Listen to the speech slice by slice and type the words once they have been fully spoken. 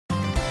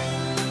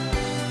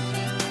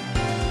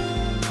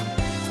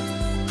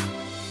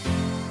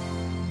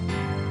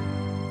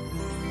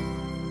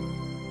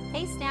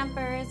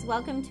Stampers!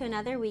 Welcome to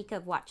another week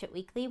of Watch It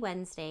Weekly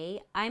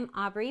Wednesday. I'm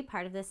Aubrey,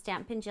 part of the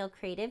Stampin' Jill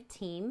creative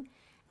team,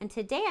 and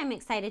today I'm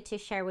excited to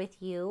share with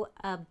you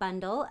a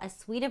bundle, a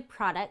suite of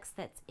products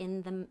that's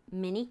in the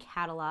mini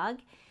catalog.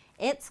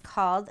 It's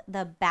called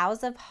the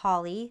Boughs of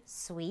Holly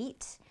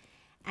suite,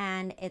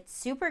 and it's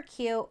super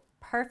cute,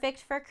 perfect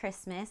for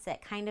Christmas.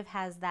 It kind of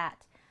has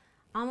that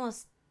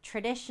almost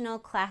traditional,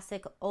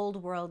 classic,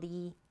 old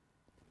worldy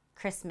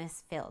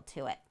Christmas feel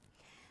to it.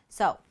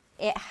 So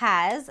it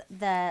has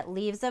the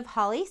Leaves of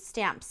Holly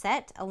stamp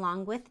set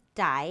along with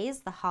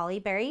dies, the Holly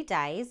Berry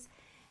dies.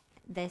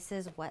 This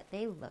is what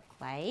they look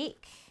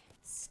like.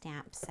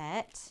 Stamp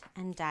set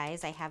and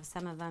dies. I have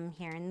some of them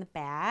here in the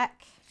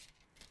back.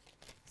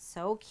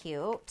 So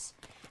cute.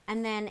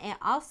 And then it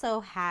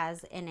also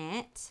has in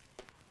it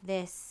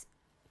this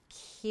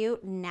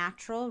cute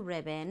natural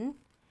ribbon.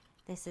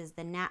 This is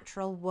the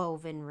natural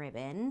woven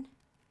ribbon.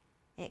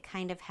 It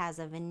kind of has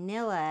a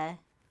vanilla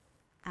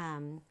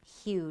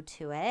hue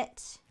to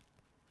it.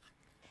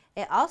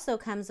 It also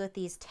comes with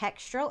these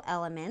textural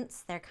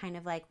elements. They're kind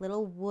of like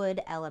little wood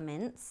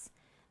elements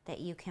that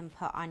you can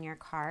put on your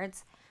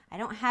cards. I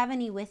don't have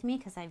any with me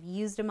because I've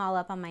used them all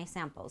up on my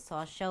samples, so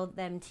I'll show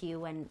them to you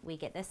when we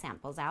get the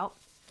samples out.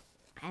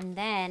 And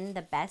then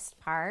the best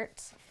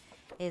part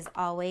is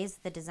always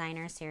the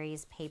designer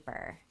series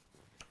paper.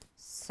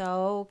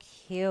 So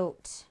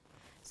cute.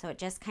 So it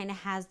just kind of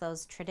has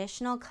those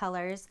traditional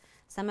colors.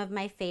 Some of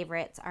my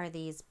favorites are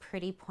these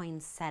pretty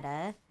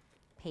poinsettia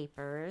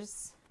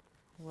papers.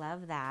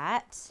 Love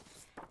that.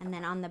 And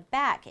then on the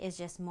back is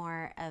just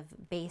more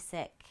of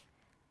basic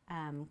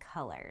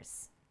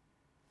colors.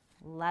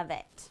 Love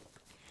it.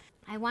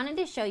 I wanted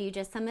to show you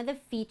just some of the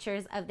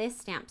features of this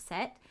stamp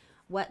set,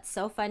 what's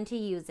so fun to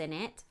use in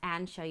it,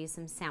 and show you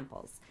some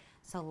samples.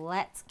 So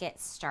let's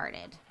get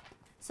started.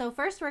 So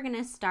first we're going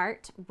to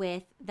start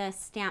with the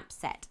stamp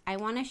set. I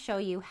want to show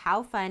you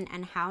how fun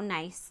and how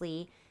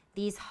nicely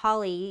these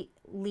holly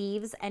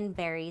leaves and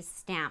berries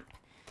stamp.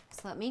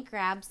 So let me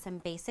grab some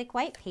basic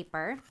white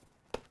paper,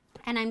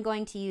 and I'm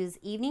going to use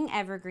Evening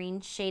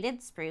Evergreen,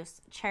 Shaded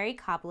Spruce, Cherry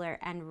Cobbler,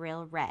 and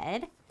Real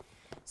Red.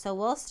 So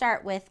we'll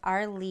start with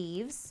our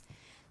leaves.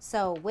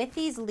 So with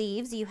these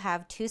leaves, you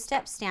have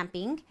two-step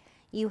stamping.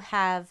 You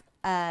have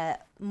a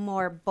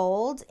more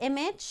bold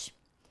image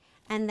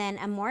and then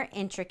a more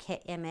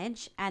intricate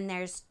image, and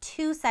there's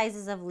two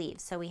sizes of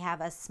leaves. So we have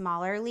a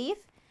smaller leaf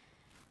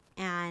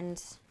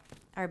and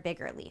our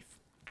bigger leaf.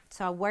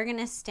 So we're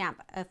gonna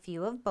stamp a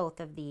few of both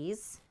of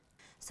these.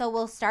 So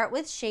we'll start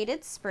with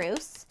Shaded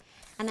Spruce,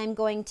 and I'm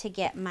going to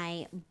get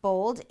my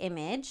bold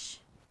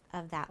image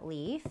of that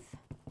leaf.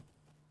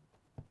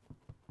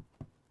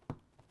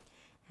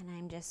 And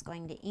I'm just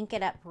going to ink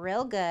it up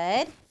real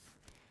good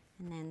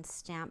and then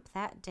stamp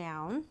that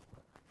down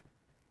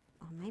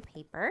on my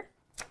paper.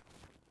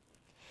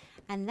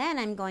 And then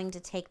I'm going to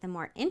take the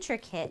more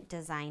intricate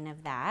design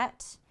of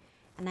that,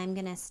 and I'm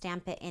going to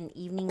stamp it in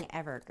Evening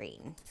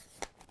Evergreen.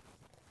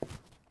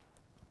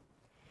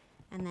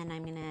 And then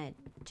I'm going to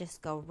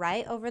just go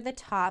right over the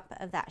top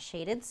of that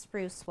Shaded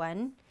Spruce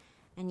one,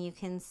 and you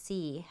can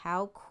see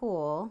how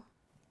cool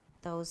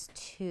those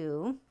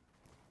two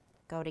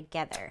go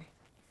together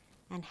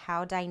and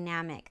how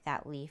dynamic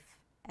that leaf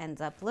ends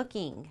up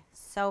looking.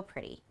 So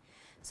pretty.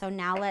 So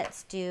now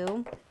let's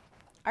do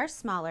our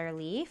smaller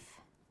leaf.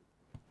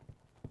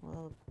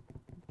 We'll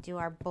do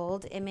our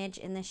bold image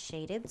in the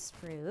Shaded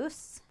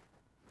Spruce,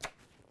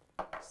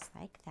 just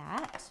like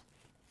that.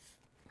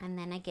 And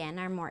then again,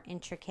 our more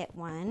intricate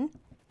one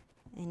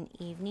in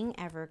Evening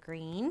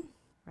Evergreen,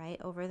 right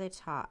over the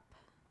top.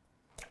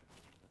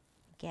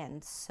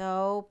 Again,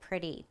 so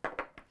pretty.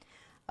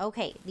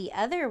 Okay, the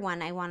other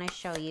one I want to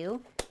show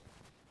you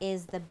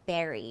is the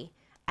berry.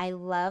 I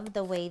love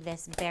the way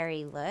this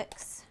berry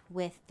looks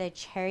with the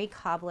Cherry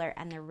Cobbler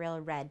and the Real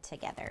Red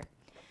together.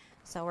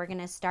 So we're going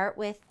to start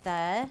with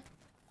the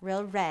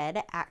Real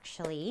Red,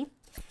 actually,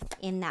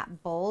 in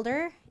that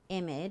bolder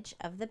image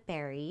of the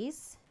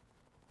berries.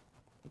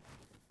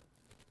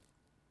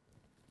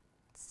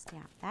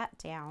 Stamp that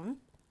down.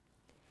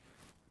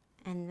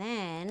 And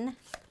then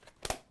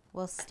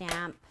we'll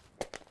stamp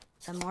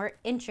the more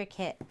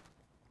intricate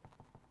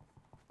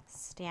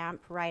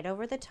stamp right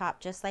over the top,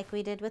 just like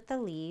we did with the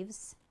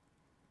leaves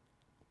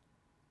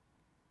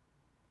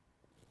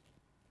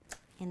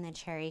in the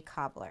Cherry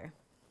Cobbler.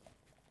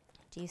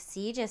 Do you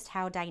see just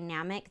how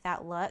dynamic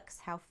that looks,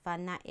 how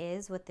fun that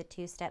is with the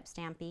two-step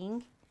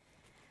stamping?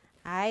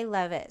 I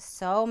love it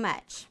so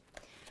much.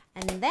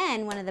 And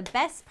then one of the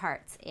best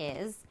parts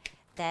is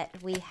that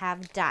we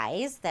have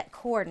dies that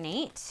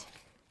coordinate.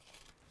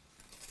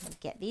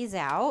 Get these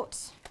out,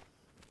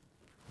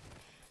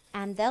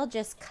 and they'll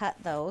just cut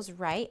those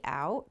right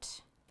out,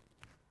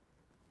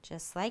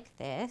 just like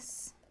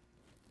this.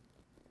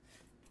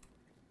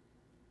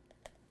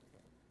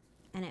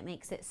 And it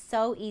makes it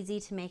so easy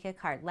to make a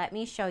card. Let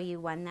me show you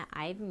one that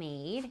I've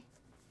made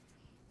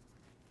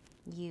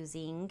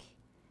using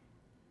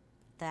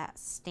that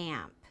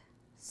stamp.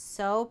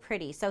 So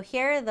pretty. So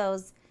here are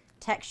those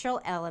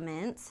textural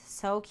elements,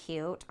 so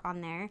cute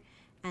on there.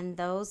 And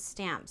those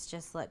stamps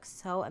just look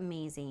so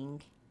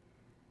amazing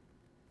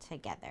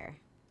together.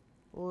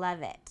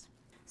 Love it.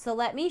 So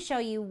let me show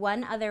you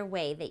one other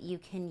way that you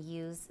can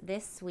use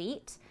this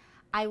suite.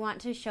 I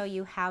want to show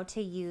you how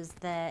to use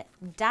the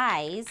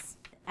dies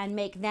and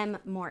make them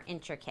more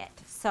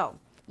intricate. So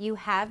you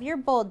have your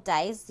bold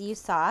dies you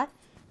saw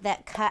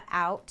that cut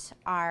out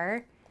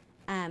our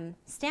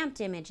stamped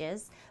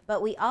images,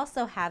 but we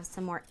also have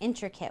some more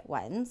intricate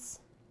ones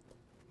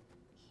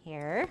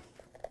here.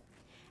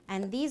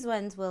 And these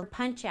ones will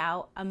punch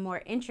out a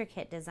more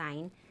intricate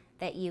design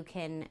that you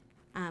can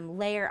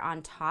layer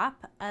on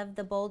top of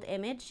the bold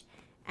image,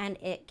 and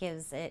it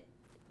gives it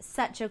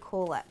such a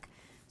cool look.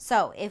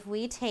 So if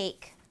we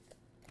take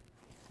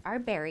our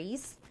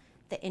berries,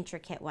 the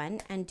intricate one,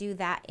 and do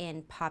that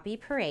in Poppy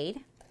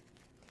Parade,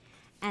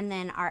 and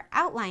then our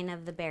outline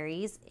of the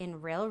berries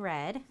in Real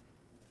Red,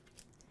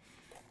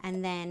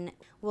 and then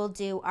we'll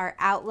do our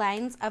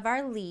outlines of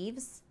our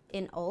leaves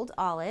in Old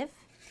Olive,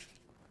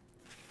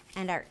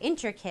 and our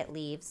intricate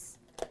leaves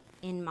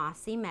in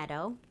Mossy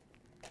Meadow.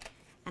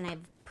 And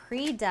I've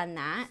pre-done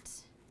that.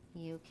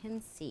 You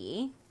can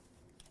see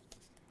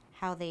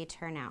how they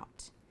turn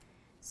out.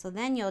 So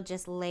then you'll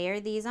just layer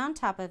these on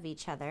top of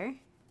each other,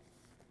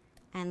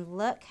 and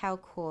look how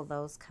cool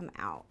those come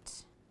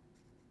out.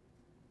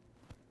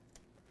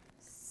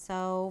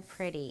 So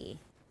pretty.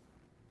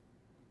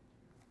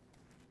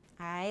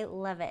 I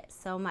love it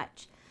so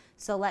much.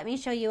 So let me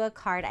show you a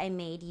card I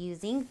made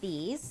using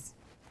these.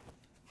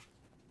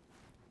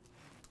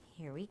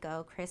 Here we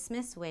go,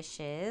 Christmas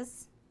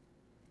wishes.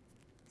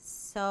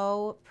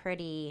 So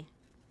pretty.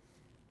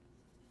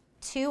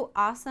 Two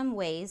awesome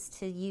ways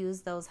to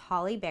use those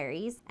holly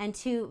berries and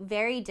two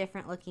very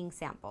different looking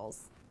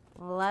samples.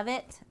 Love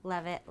it,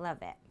 love it,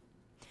 love it.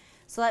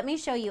 So let me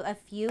show you a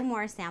few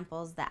more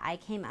samples that I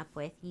came up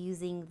with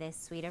using this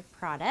suite of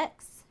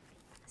products.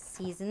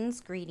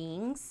 Season's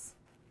Greetings.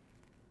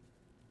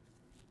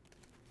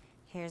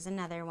 Here's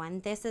another one.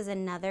 This is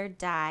another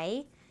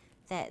die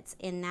that's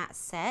in that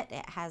set.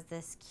 It has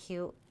this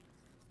cute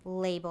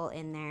label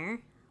in there.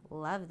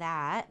 Love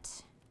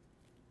that.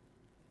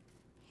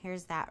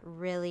 Here's that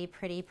really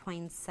pretty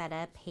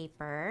poinsettia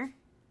paper.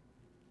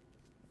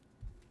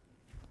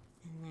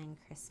 And then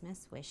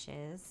Christmas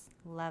Wishes.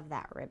 Love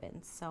that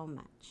ribbon so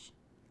much.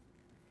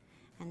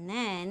 And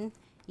then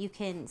you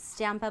can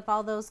stamp up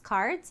all those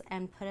cards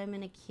and put them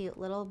in a cute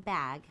little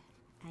bag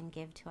and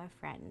give to a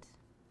friend.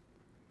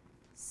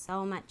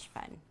 So much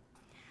fun.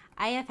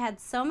 I have had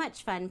so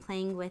much fun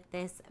playing with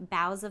this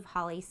Boughs of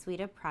Holly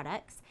suite of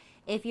products.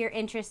 If you're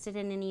interested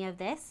in any of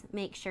this,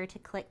 make sure to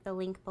click the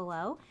link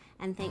below.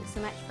 And thanks so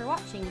much for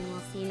watching, and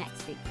we'll see you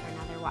next week for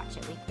another Watch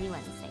It Weekly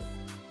Wednesday.